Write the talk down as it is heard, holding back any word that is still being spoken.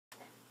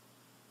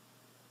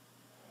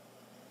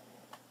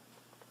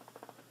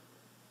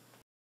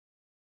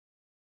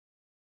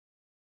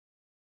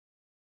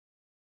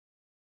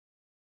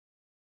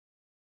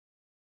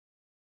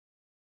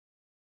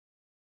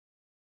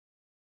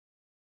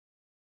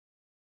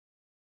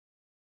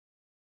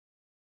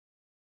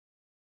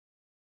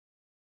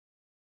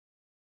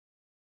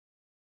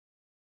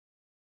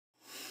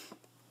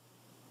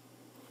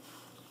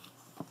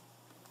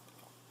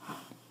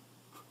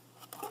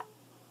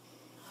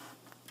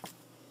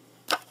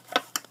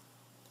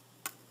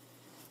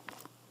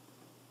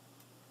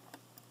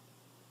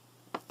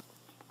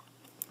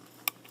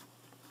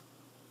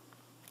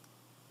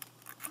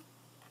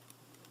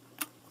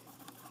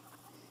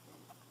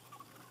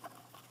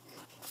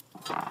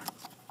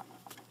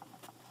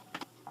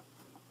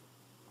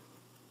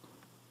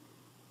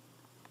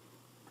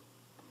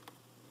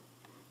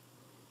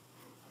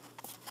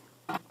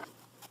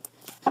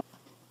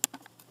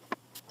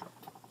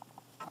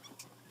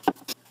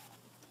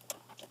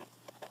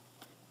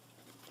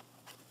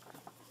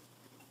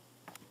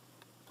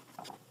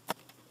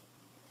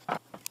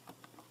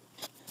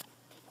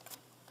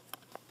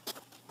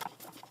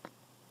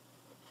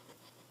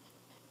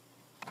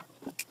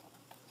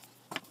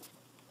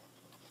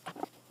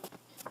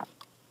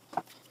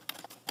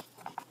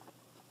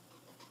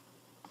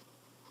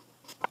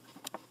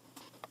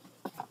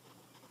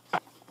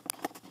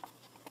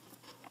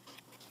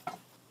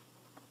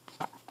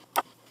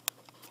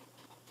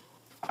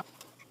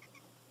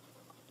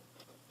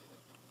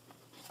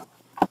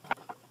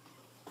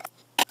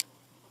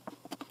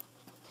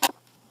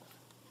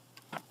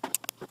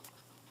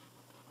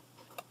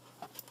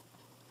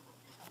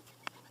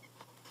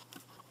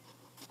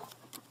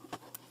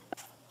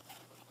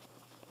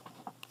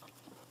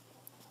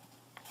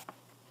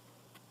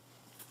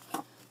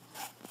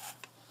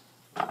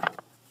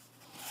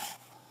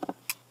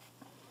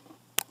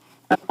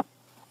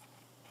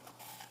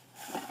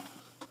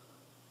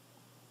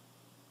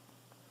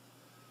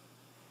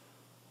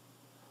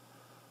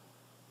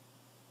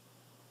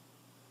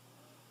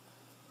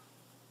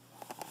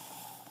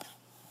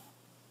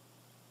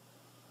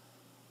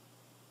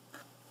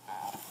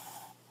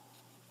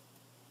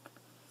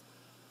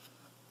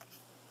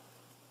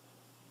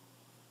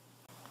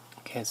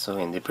Okay, so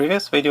in the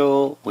previous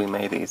video we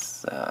made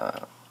this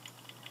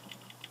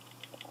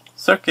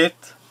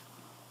circuit.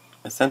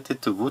 I sent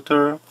it to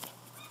Wouter,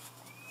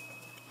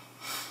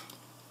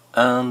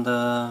 and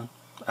I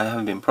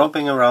have been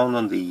probing around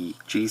on the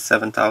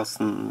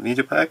G7000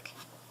 Videopac,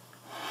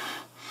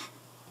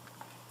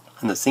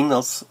 and the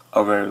signals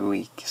are very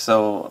weak.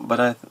 So, but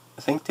I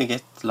think they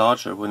get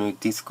larger when we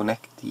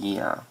disconnect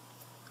the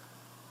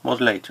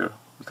modulator,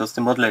 because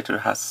the modulator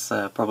has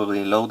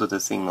probably loaded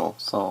the signal.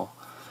 So,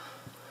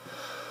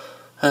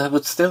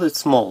 but still it's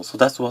small. So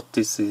that's what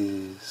this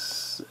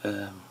is.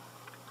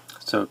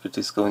 Circuit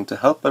is going to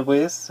help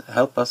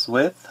us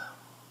with.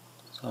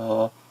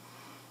 So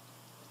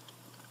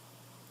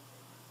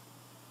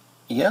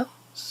yeah,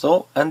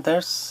 so and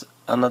there's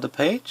another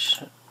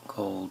page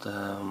called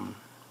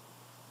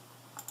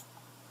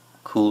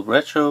Cool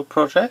Retro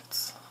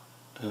Projects,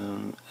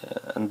 and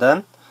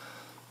then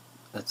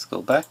let's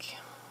go back.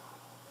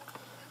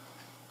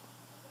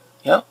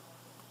 Yeah,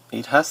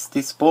 it has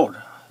this board,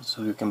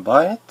 so you can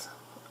buy it,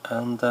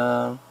 and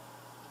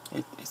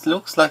it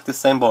looks like the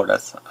same board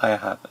as I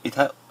have. It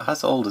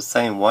has all the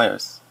same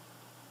wires.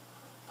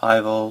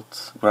 5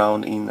 volt,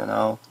 ground in and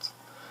out,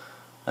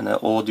 and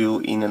audio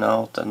in and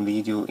out, and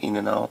video in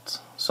and out.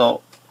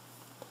 So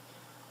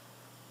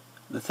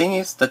the thing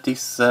is that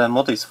this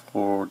mod is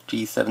for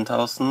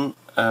G7000.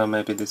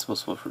 Maybe this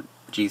was for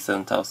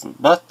G7000,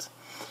 but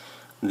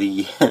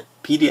the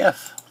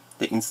PDF,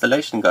 the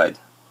installation guide,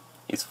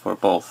 is for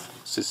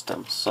both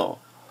systems. So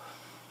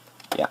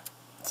yeah,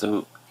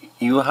 so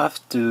you have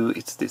to,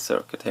 it's this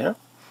circuit here,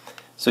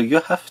 so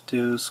you have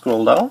to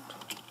scroll down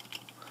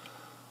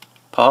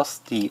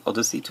past the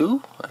Odyssey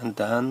 2 and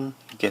then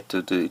get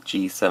to the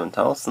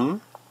G7000.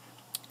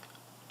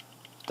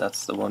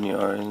 That's the one you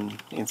are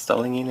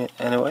installing in it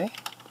anyway,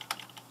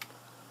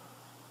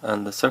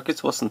 and the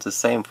circuits wasn't the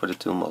same for the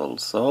two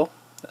models, so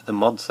the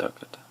mod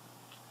circuit.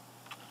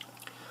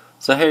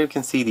 So here you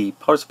can see the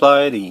power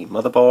supply, the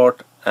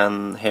motherboard,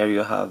 and here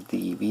you have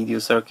the video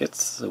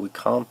circuits. So we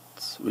can't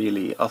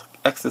really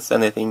access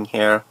anything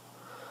here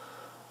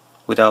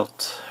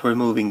without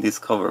removing this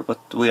cover, but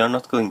we are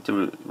not going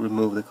to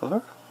remove the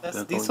cover.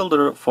 Let's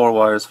desolder 4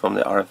 wires from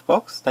the RF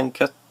box, then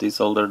cut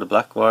desolder the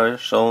black wire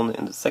shown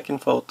in the second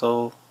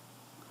photo.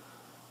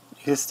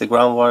 Here's the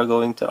ground wire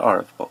going to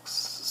RF box.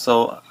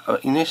 So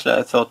initially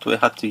I thought we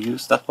had to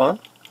use that one,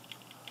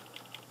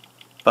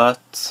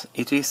 but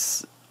it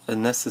is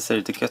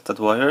necessary to cut that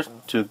wire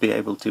to be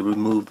able to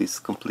remove this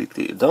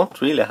completely. You don't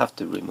really have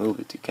to remove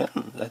it, you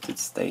can let it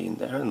stay in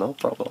there, no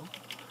problem.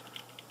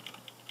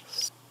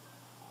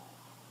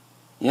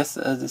 Yes,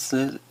 this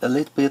is a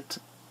little bit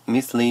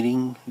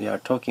misleading. They are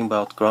talking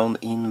about ground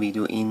in,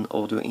 video in,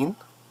 audio in,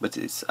 but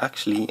it's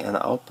actually an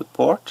output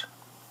port.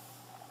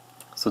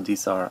 So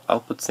these are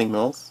output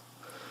signals.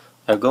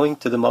 They are going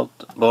to the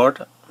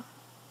motherboard,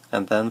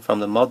 and then from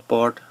the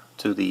motherboard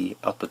to the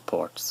output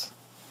ports,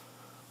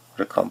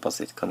 the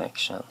composite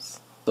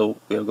connections. So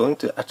we are going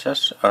to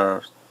attach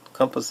our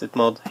composite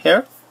mod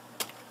here.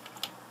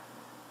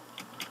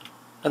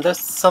 And there's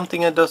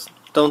something I just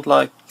don't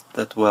like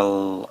that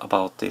well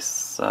about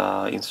this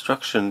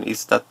instruction,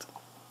 is that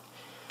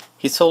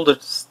he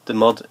solders the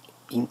mod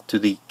into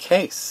the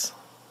case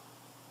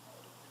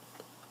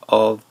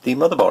of the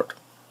motherboard.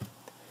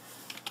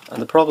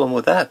 And the problem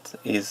with that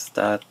is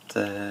that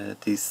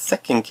the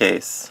second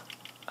case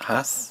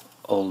has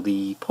all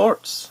the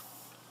ports.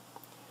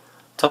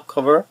 Top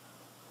cover,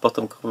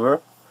 bottom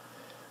cover,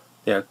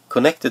 they are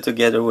connected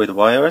together with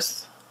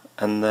wires,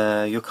 and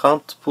you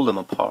can't pull them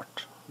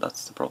apart.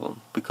 That's the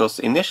problem, because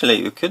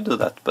initially you could do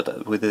that,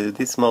 but with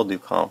this mod you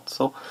can't.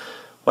 So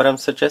what I'm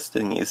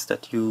suggesting is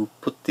that you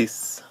put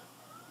this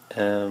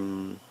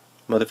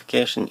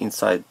modification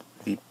inside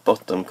the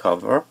bottom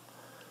cover,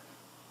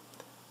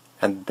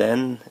 and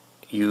then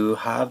you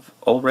have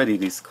already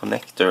this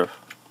connector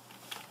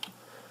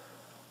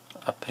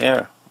up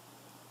here.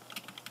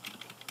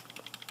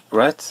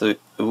 Right, so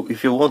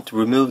if you want to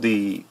remove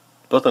the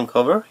bottom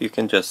cover, you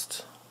can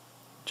just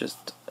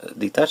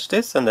detach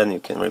this, and then you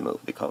can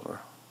remove the cover.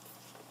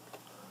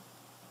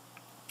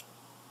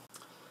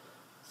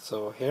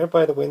 So here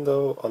by the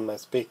window on my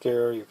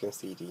speaker you can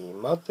see the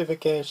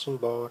modification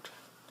board.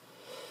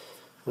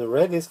 The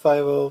red is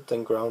 5 volt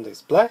and ground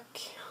is black,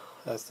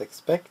 as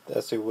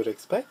you would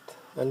expect,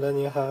 and then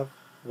you have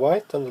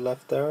white on the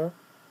left there.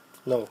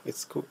 No,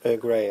 it's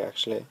gray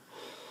actually.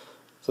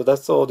 So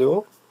that's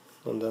audio,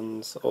 and then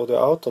it's audio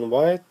out on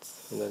white,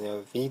 and then you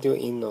have video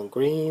in on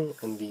green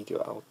and video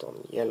out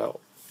on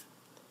yellow.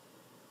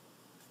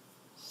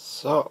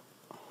 So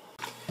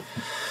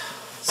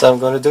I'm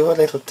going to do a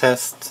little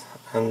test,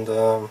 and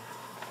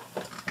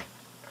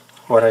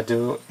what I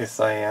do is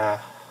I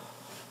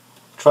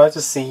try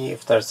to see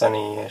if there's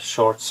any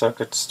short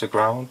circuits to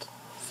ground.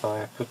 So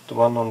I put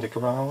one on the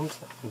ground,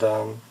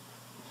 and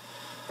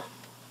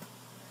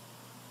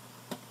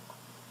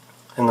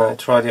I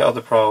try the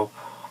other probe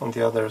on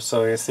the other.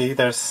 So you see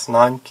there's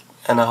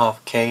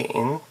 9.5K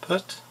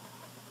input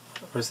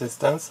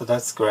resistance, so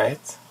that's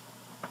great.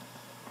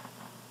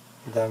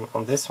 Then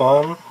on this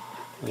one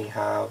we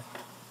have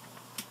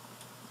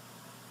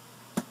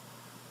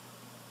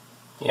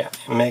yeah,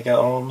 mega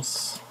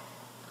ohms,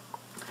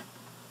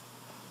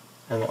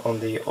 and on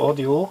the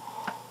audio,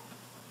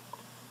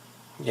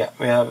 yeah,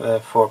 we have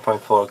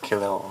 4.4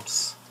 kilo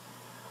ohms.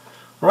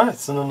 Right,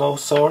 so no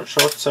short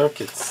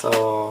circuits,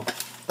 so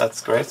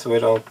that's great, so we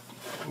don't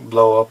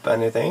blow up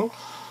anything.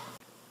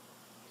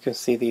 You can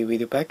see the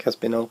Videopac has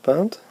been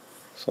opened,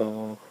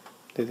 so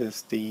this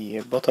is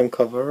the bottom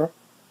cover,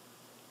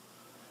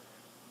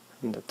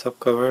 and the top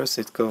covers,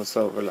 it goes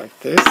over like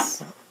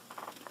this.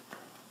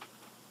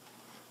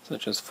 So I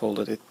just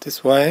folded it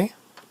this way,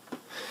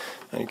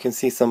 and you can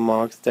see some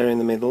marks there in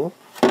the middle.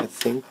 I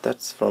think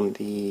that's from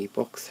the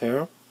box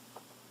here.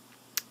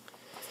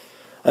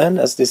 And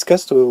as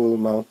discussed, we will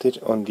mount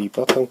it on the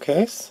bottom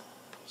case,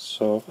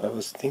 so I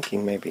was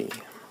thinking maybe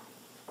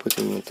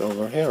putting it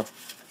over here.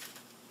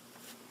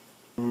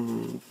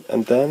 And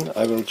then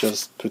I will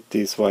just put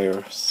these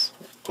wires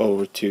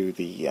over to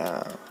the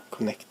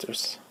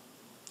connectors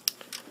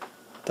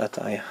that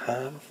I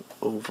have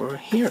over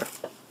here.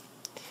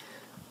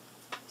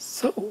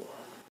 So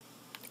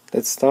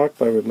let's start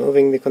by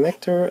removing the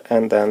connector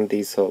and then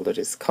desolder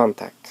these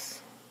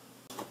contacts.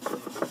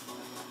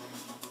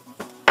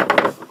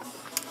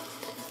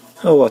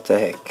 Oh, what the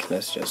heck,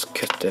 let's just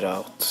cut it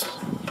out.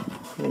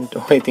 I'm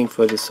waiting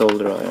for the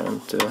solder iron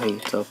to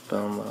heat up,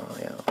 and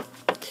yeah.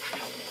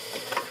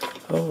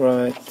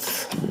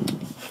 Alright.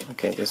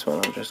 Okay, this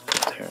one I'll just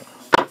cut here.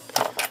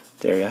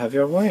 There you have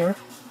your wire.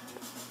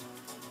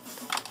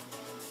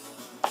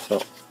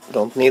 So,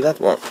 don't need that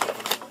one.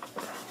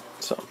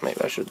 So,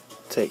 maybe I should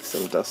take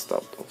some dust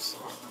out also.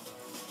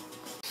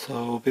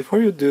 So, before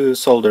you do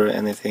solder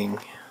anything,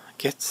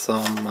 get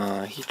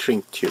some heat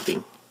shrink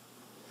tubing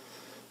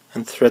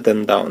and thread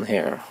them down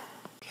here.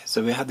 Okay,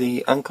 so we have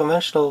the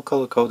unconventional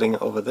color coding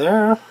over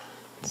there.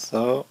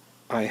 So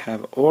I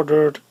have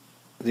ordered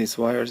these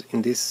wires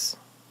in this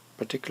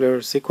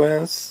particular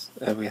sequence.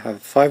 We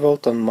have 5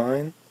 volt on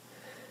mine,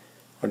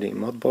 or the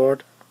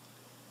motherboard.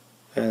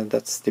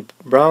 That's the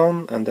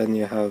brown, and then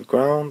you have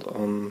ground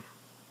on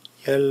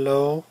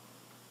yellow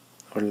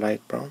or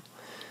light brown.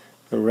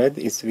 The red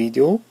is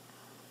video,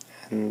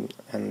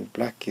 and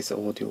black is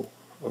audio.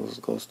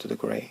 It goes to the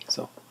gray.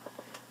 So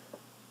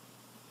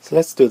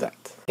let's do that.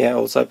 Yeah,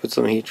 also I put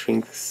some heat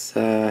shrinks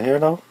here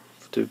now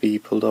to be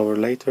pulled over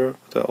later,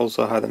 but I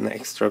also had an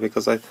extra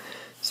because I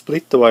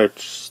split the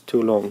wires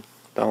too long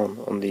down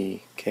on the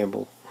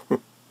cable.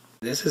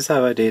 This is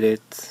how I did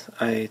it.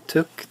 I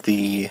took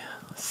the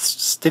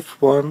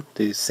stiff one,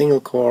 the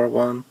single core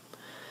one,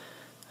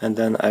 and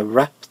then I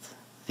wrapped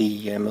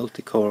the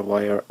multi-core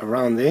wire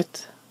around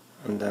it,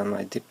 and then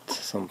I dipped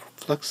some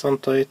flux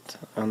onto it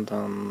and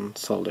then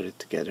soldered it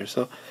together.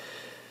 So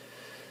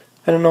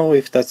I don't know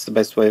if that's the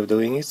best way of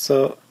doing it.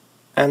 So,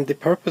 and the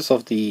purpose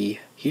of the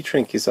heat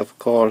shrink is of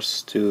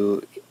course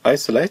to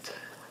isolate,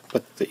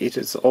 but it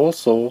is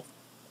also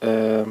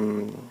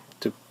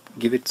to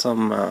give it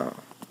some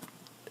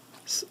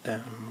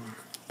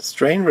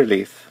strain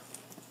relief,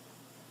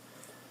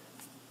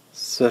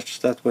 such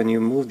that when you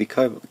move the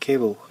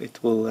cable it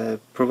will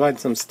provide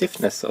some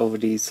stiffness over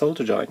the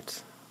solder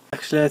joint.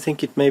 Actually, I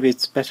think maybe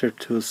it's better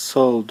to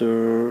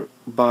solder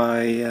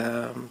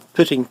by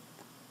putting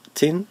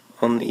tin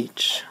on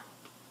each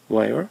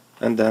wire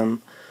and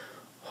then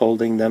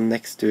holding them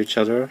next to each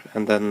other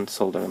and then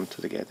solder them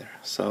together.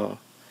 So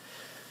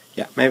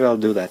yeah, maybe I'll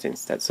do that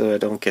instead so I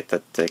don't get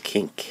that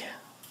kink.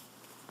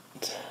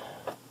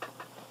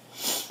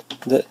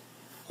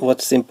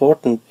 What's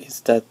important is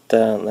that,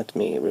 let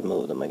me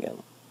remove them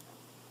again,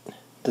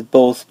 that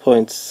both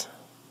points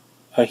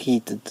are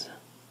heated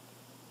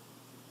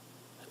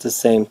at the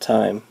same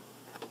time.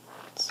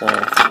 So,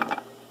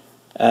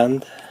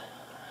 and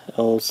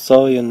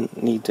also you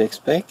need to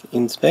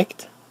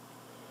inspect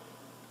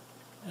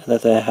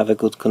that I have a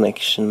good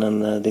connection,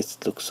 and this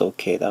looks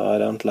okay though. I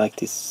don't like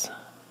this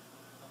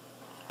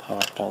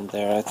part down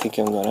there. I think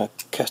I'm gonna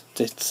cut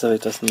it so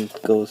it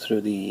doesn't go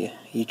through the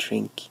heat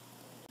shrink.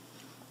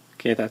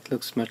 Okay, that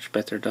looks much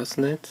better,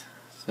 doesn't it?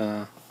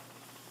 So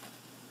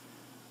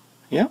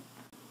yeah.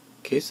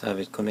 Okay, so I have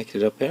it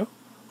connected up here,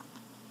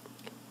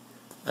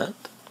 and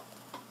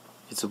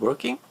it's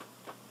working.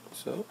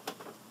 So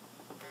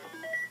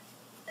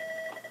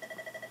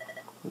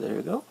there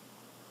you go.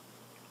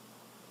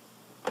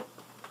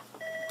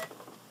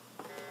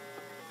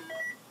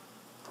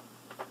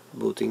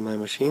 Booting my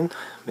machine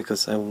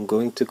because I'm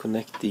going to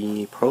connect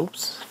the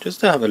probes just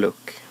to have a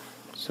look.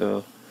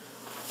 So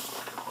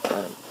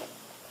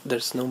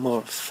there's no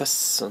more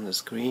fuss on the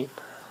screen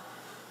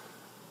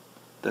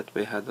that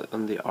we had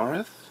on the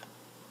RF.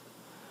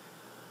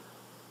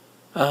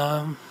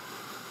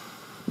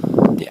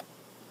 Yeah,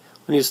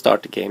 when you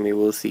start the game you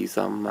will see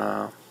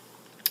some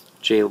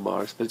jail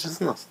bars, but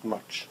just not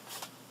much.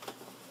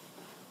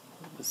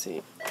 Let's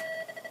see.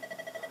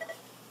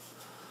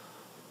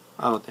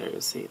 Oh, there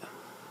you see them.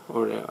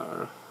 Or they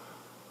are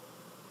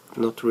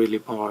not really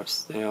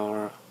bars, they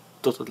are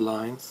dotted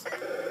lines.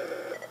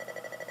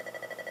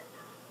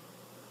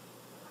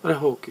 But I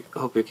hope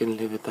you can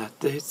live with that.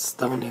 It's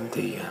down in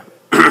the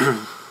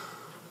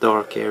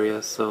dark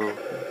area, so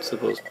it's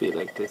supposed to be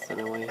like this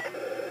anyway.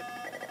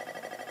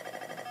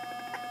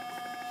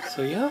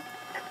 So yeah,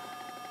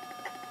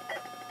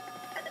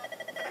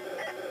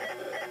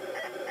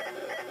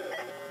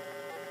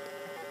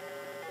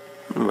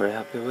 I'm very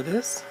happy with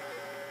this.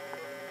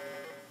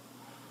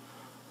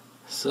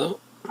 So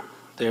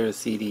there you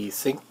see the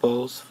sync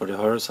pose for the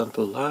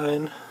horizontal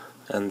line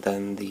and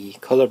then the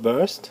color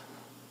burst.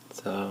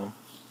 So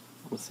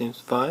it seems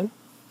fine.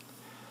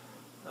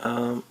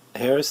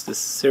 Here is the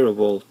 0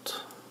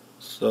 volt.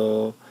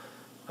 So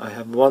I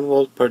have 1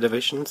 volt per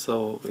division,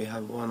 so we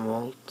have 1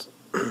 volt.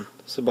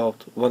 It's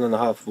about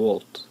 1.5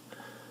 volt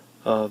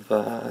of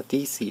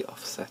DC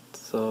offset.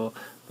 So,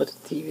 but the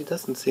TV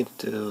doesn't seem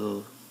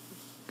to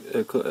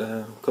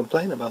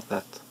complain about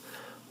that.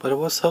 But I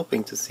was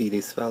hoping to see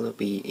this value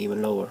be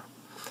even lower.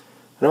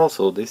 And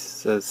also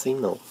this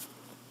signal.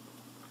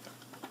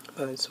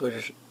 I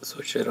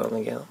switch it on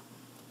again.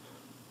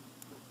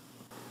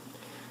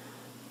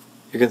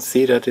 You can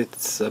see that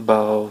it's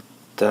about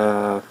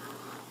 1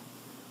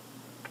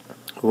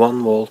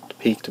 volt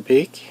peak to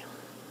peak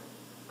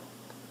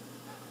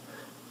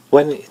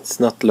when it's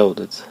not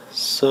loaded.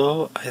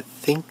 So I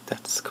think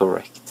that's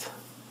correct.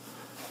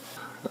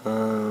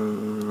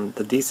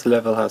 The DC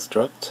level has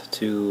dropped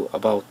to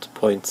about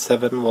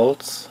 0.7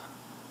 volts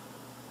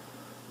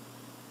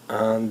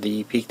and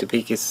the peak to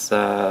peak is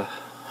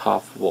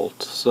half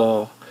volt.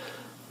 So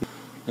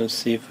let's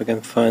see if I can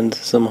find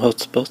some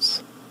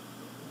hotspots.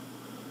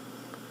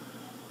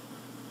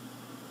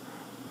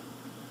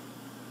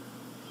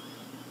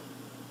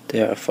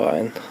 They are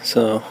fine.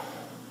 So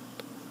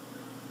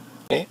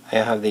okay, I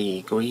have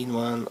the green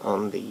one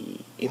on the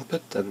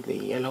input and the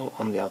yellow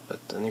on the output,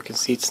 and you can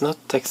see it's not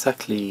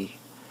exactly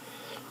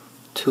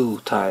 2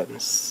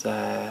 times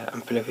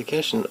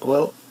amplification.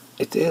 Well,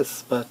 it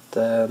is, but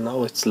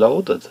now it's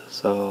loaded,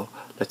 so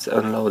let's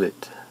unload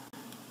it.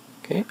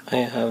 Okay, I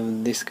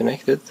have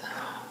disconnected,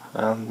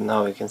 and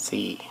now you can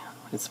see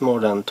it's more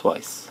than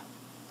twice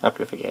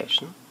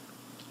amplification.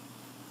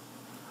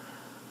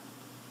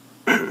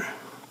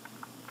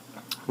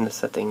 And the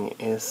setting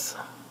is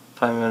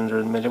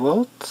 500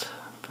 millivolt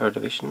per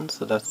division,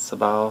 so that's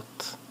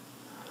about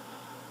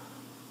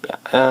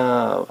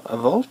a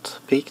volt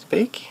peak to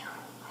peak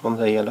on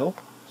the yellow.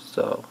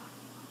 So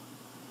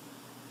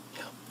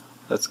yeah,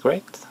 that's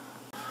great.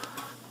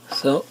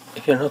 So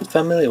if you're not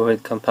familiar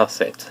with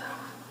composite,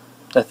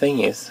 the thing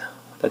is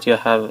that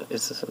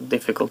it's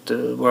difficult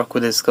to work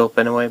with this scope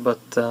anyway,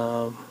 but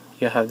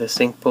you have the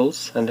sync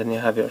pulse and then you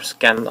have your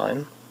scan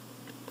line,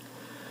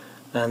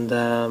 and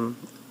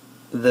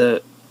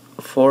the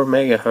 4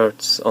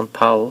 megahertz on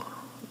PAL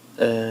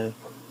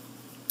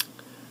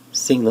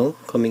signal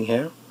coming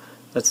here,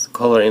 that's the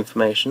color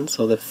information.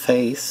 So the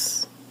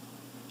phase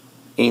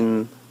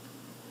in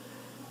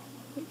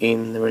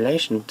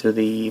relation to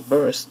the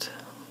burst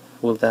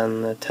will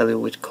then tell you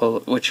which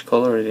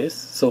color it is.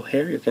 So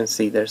here you can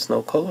see there's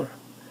no color,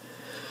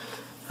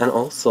 and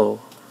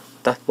also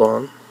that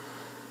one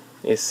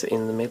is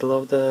in the middle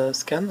of the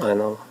scan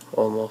line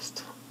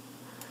almost.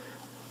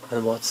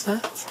 And what's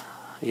that?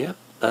 Yep,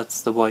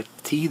 that's the white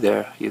T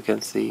there, you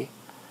can see.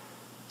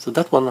 So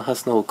that one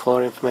has no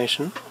color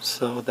information,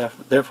 so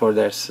therefore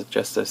there's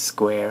just a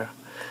square.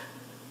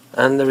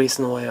 And the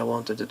reason why I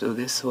wanted to do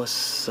this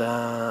was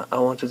I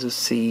wanted to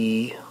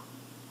see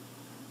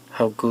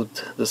how good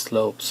the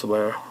slopes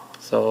were.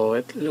 So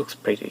it looks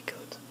pretty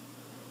good.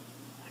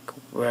 Like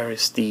very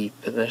steep,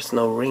 there's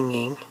no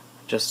ringing,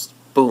 just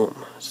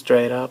boom,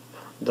 straight up,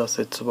 does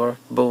its work,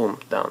 boom,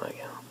 down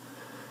again.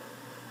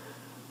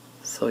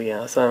 So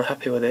yeah, so I'm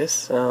happy with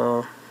this.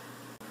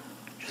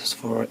 Just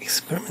for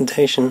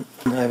experimentation,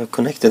 I've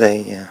connected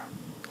a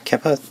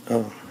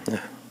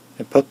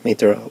pot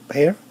meter up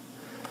here,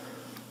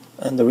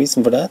 and the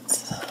reason for that,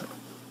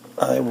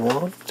 I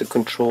want to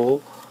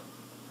control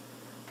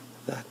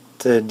that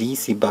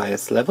DC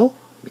bias level,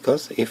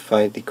 because if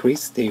I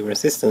decrease the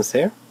resistance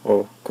here,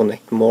 or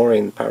connect more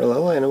in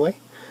parallel anyway,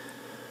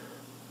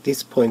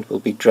 this point will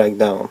be dragged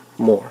down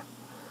more,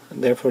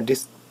 and therefore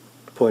this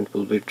point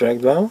will be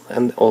dragged down,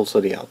 and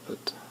also the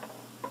output.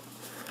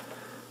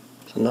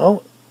 So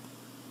now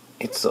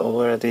it's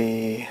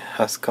already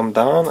has come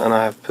down, and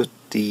I have put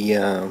the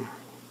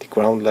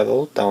ground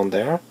level down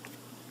there.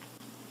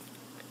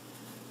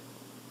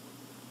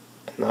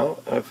 And now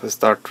if I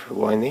start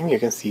winding, you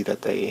can see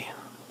that I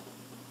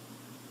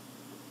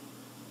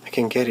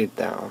can get it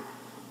down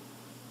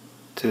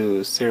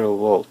to 0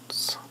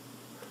 volts.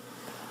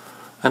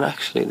 And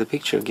actually the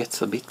picture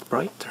gets a bit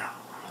brighter.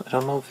 I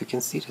don't know if you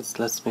can see this.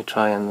 Let me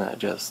try and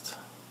adjust.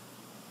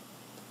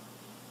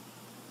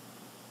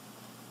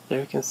 There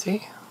you can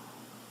see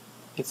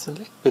it's a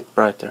little bit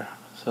brighter.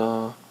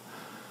 So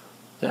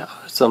there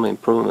are some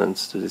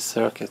improvements to this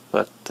circuit,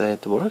 but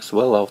it works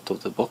well out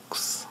of the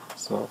box.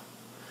 So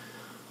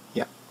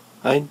yeah,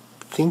 I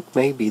think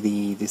maybe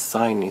the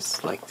design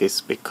is like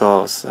this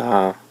because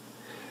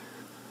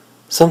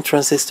some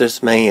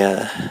transistors may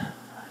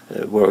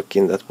work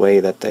in that way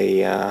that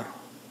they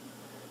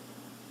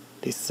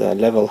this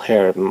level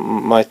here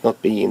might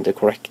not be in the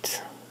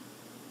correct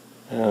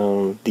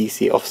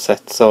DC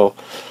offset. So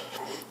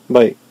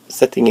by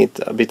setting it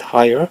a bit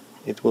higher,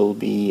 it will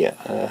be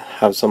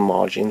have some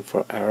margin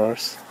for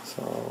errors.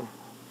 So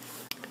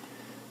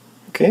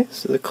okay,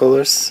 so the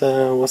colors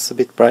was a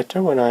bit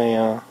brighter when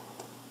I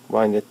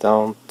wind it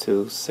down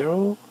to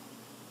 0.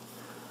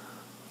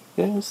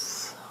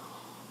 Yes.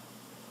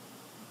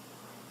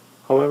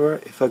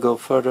 However, if I go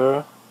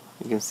further,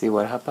 you can see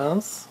what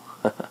happens.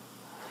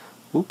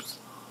 Oops.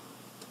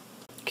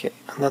 Okay,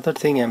 another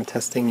thing I'm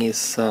testing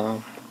is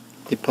the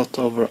pot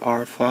over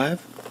R5,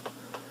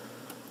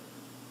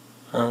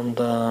 and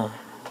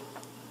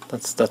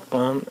that's that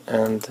one,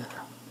 and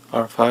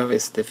R5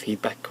 is the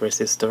feedback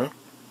resistor,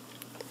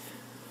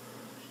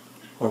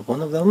 or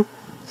one of them.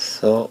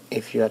 So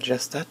if you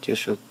adjust that, you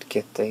should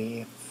get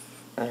a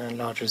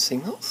larger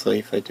signal. So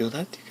if I do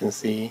that, you can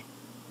see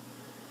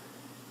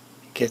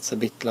it gets a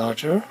bit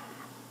larger,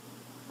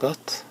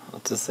 but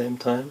at the same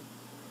time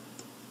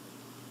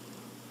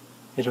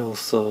it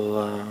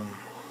also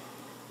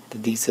the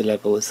DC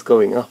level is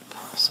going up,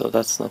 so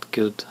that's not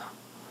good.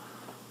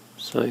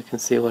 So you can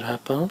see what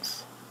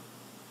happens.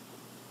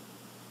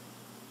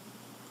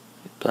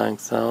 It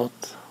blanks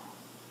out.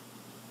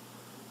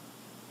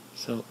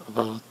 So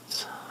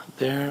about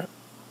there.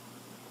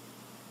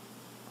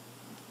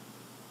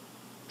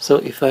 So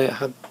if I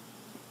had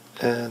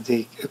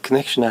the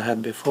connection I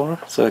had before,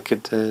 so I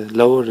could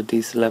lower the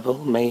DC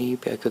level,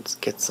 maybe I could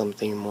get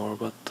something more,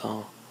 but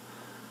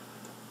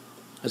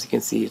as you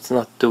can see, it's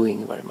not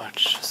doing very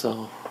much.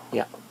 So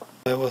yeah.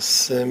 What I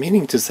was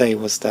meaning to say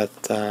was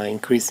that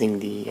increasing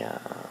the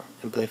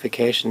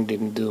amplification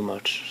didn't do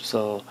much,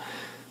 so,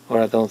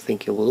 or I don't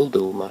think it will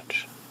do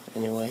much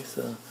anyway.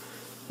 So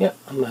yeah,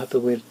 I'm happy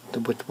with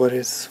what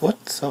is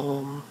what.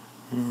 So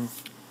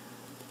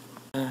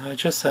I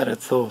just had a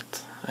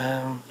thought.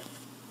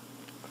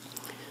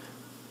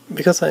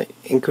 Because I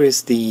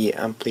increased the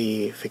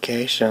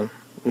amplification,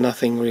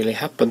 nothing really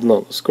happened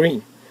on the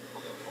screen.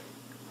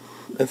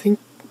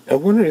 I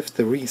wonder if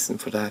the reason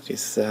for that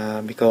is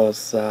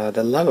because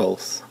the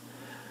levels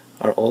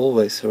are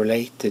always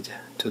related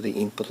to the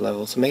input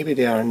levels. Maybe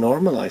they are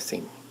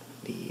normalizing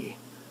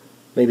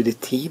maybe the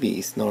TV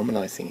is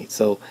normalizing it.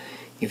 So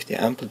if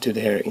the amplitude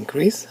here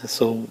increase,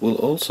 so will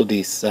also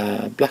this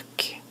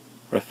black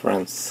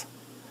reference,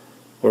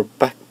 or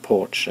back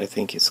porch I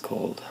think it's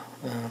called.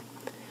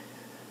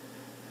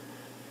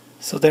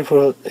 So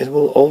therefore it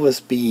will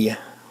always be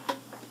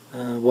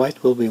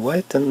white will be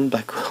white and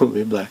black will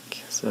be black.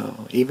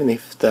 So even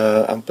if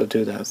the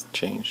amplitude has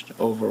changed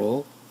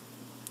overall.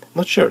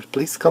 Not sure,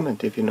 please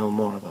comment if you know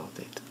more about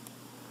it.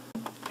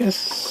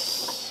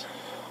 Yes,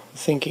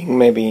 thinking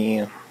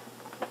maybe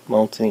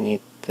mounting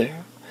it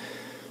there,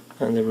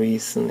 and the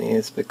reason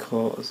is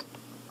because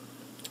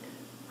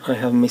I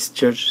have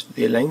misjudged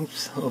the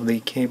length of the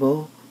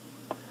cable,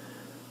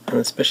 and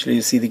especially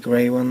you see the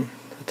grey one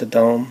at the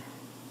down,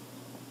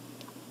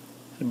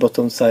 the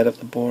bottom side of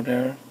the board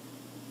there.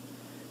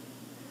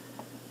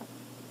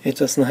 It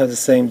doesn't have the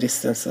same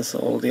distance as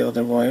all the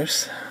other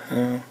wires,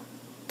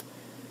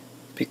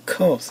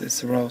 because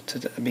it's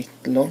routed a bit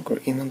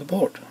longer in on the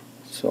board.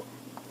 So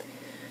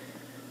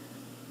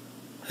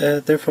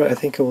therefore I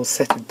think I will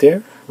set it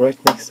there, right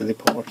next to the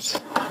ports,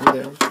 and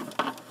then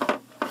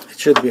it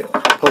should be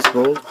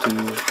possible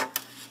to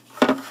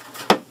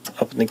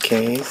open the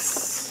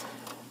case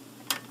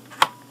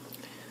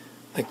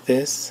like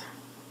this.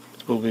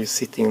 It will be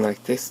sitting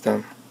like this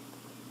then.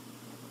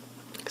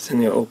 So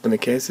when you open the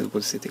case, it will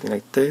be sitting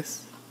like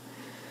this,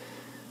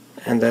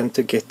 and then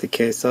to get the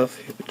case off,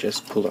 you would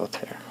just pull out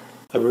here.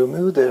 I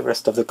removed the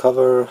rest of the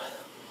cover,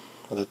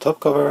 or the top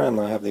cover, and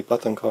I have the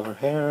bottom cover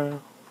here,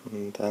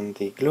 and then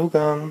the glue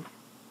gun,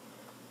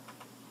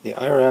 the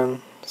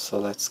iron. So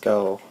let's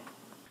go.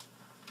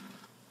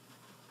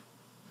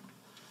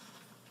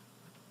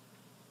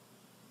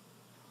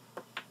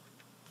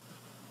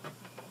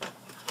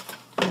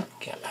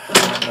 Okay, I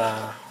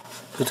have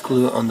put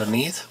glue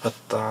underneath, but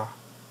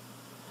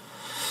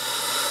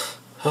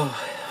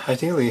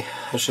ideally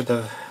I should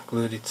have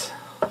glued it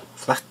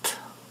flat.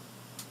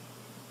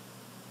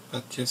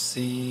 But you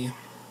see,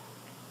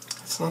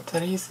 it's not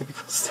that easy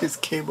because this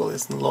cable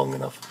isn't long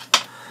enough.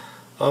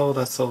 Oh,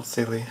 that's so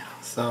silly.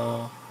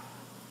 So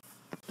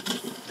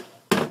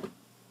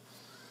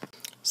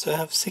I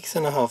have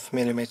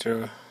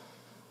 6.5mm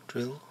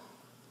drill.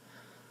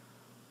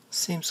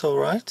 Seems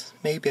alright.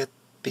 Maybe a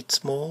bit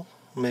small,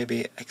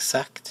 maybe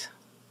exact.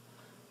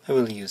 I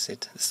will use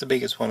it. It's the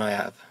biggest one I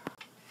have.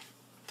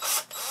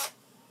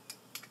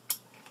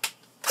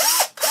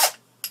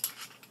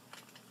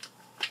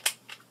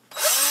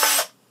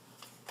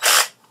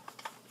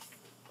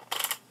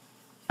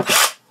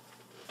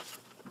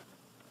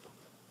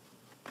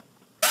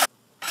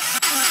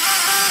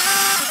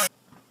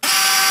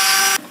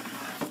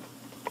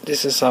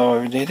 This is how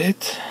I did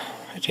it.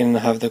 I didn't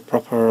have the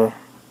proper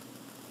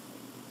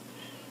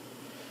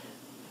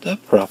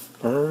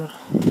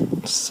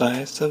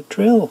size of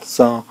drill,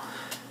 so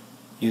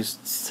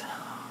used,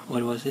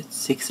 what was it,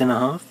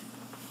 6.5?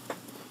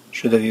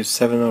 Should have used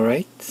 7 or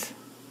 8.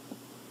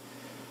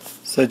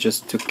 So I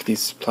just took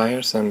these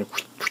pliers and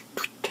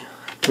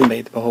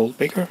made the hole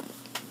bigger.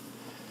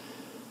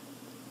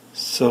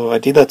 So I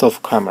did that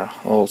off camera.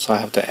 Also I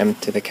have to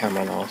empty the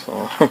camera now,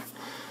 so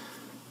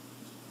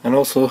and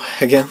also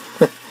again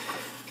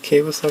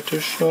cables are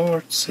too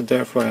short, so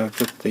therefore I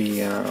put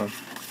the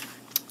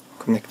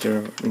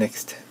connector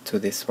next to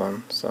this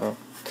one. So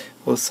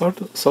we'll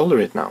solder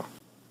it now.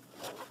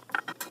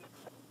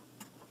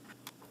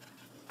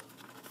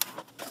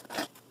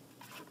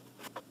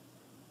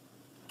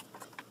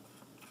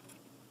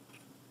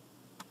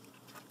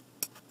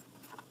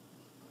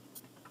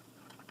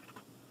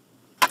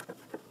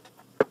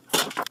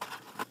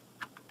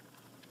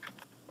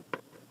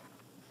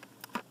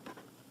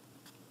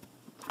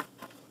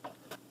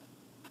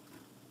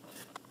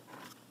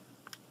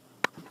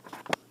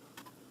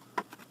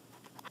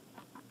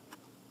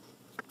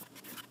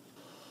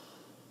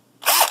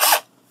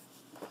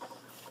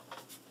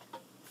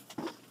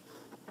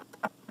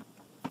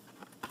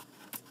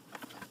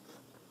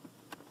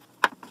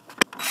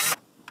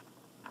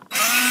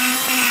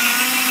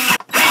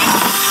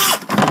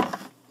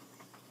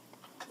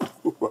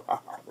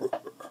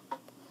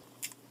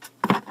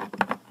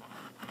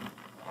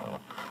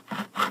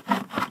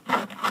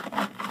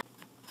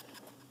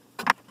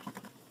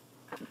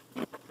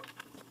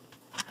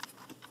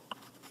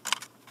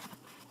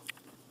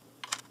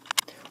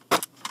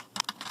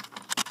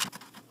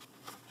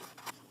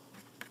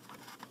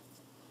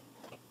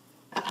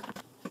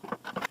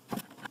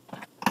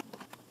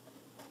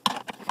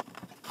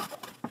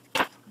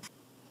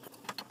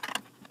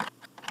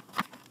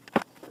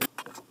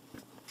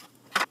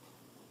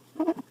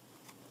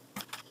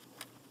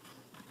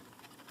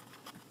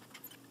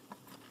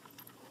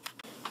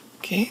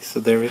 Okay, so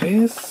there it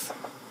is.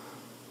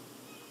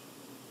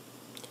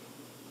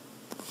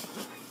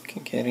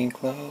 Getting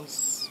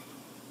close.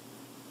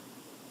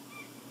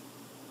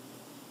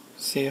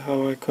 See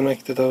how I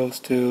connected those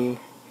two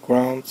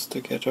grounds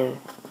together?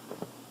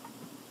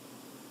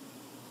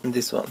 And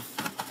this one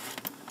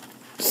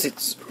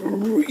sits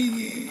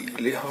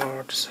really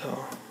hard,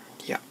 so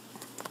yeah,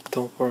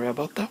 don't worry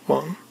about that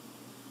one.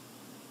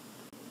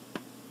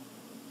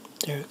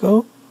 There you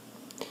go.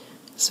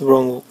 It's the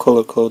wrong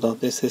color code.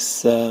 This is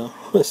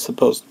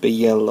supposed to be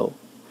yellow,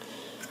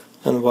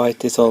 and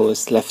white is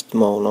always left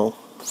mono.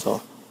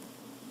 So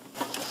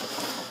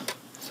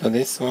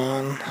this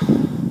one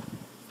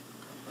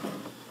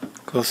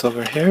goes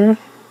over here.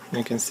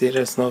 You can see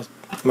there's not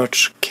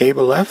much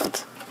cable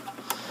left,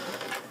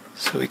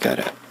 so we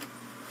gotta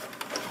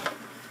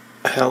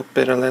help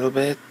it a little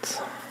bit.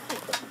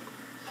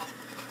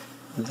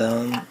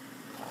 Then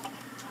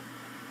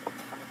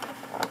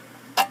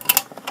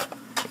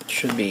it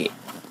should be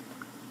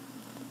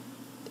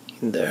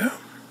in there.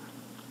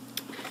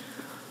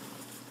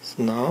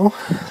 So now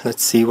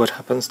let's see what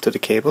happens to the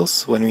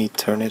cables when we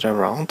turn it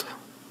around.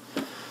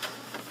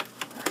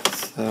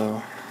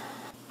 So,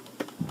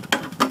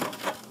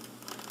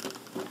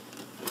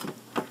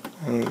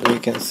 and we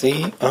can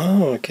see,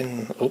 oh, I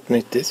can open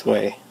it this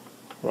way,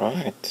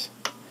 right.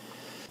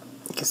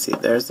 You can see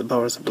there's the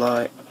power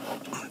supply,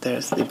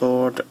 there's the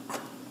board.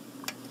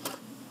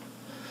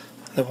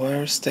 The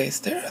wire stays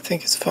there, I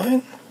think it's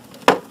fine.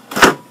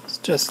 Let's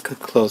just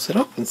close it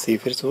up and see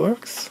if it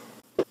works.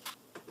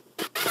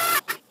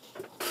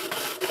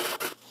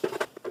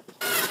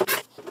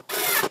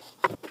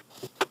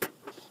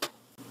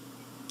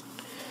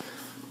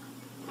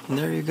 And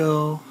there you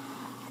go.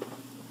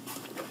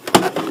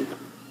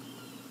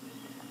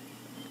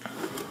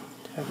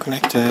 They're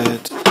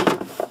connected.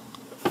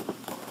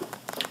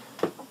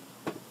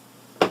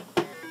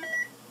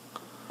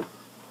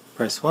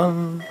 Press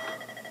 1.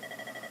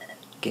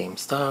 Game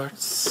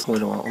starts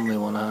with only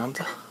one hand.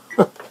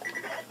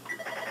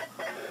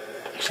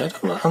 Actually, I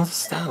don't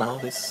understand how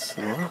this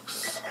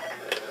works.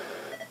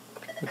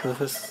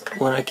 Because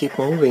when I keep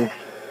moving,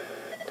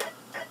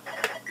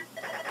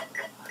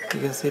 you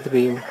can see the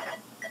beam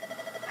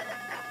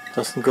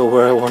doesn't go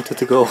where I want it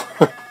to go.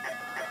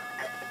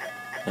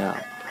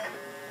 Yeah.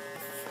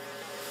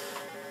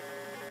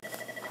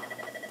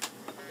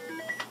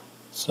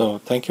 So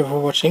thank you for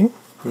watching.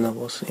 That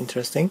was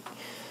interesting.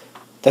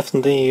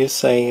 Definitely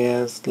use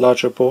a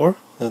larger bore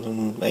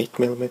than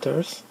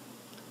 8mm.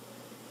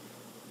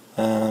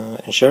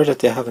 Ensure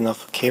that you have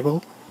enough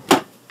cable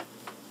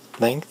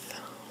length.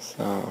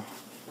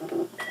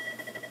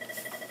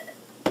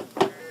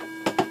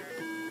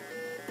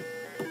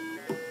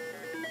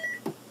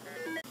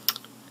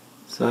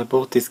 So I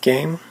bought this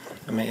game,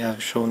 I may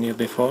have shown you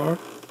before,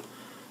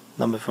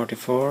 number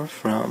 44,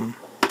 from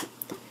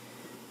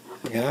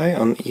a guy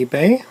on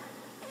eBay.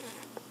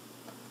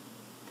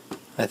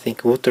 I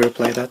think Wouter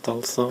played that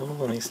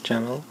also on his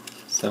channel.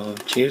 So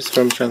cheers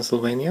from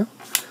Transylvania.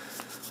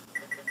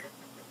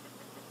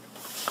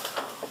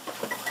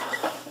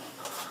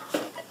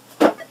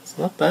 It's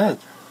not bad.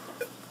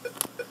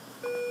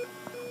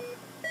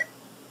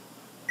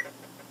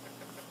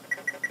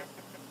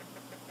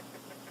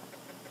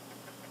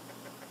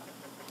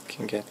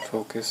 Can get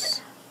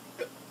focus.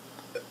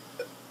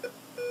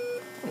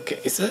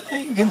 Okay, so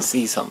you can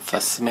see some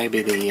fuss.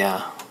 Maybe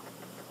the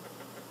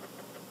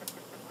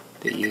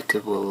the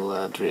YouTube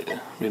will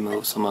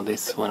remove some of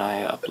this when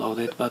I upload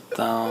it, but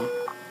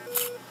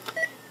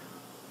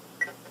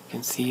you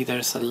can see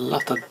there's a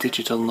lot of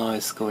digital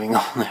noise going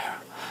on there.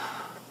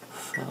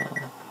 So.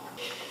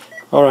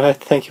 Alright,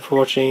 thank you for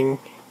watching.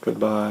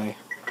 Goodbye.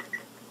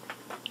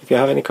 If you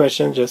have any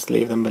questions, just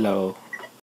leave them below.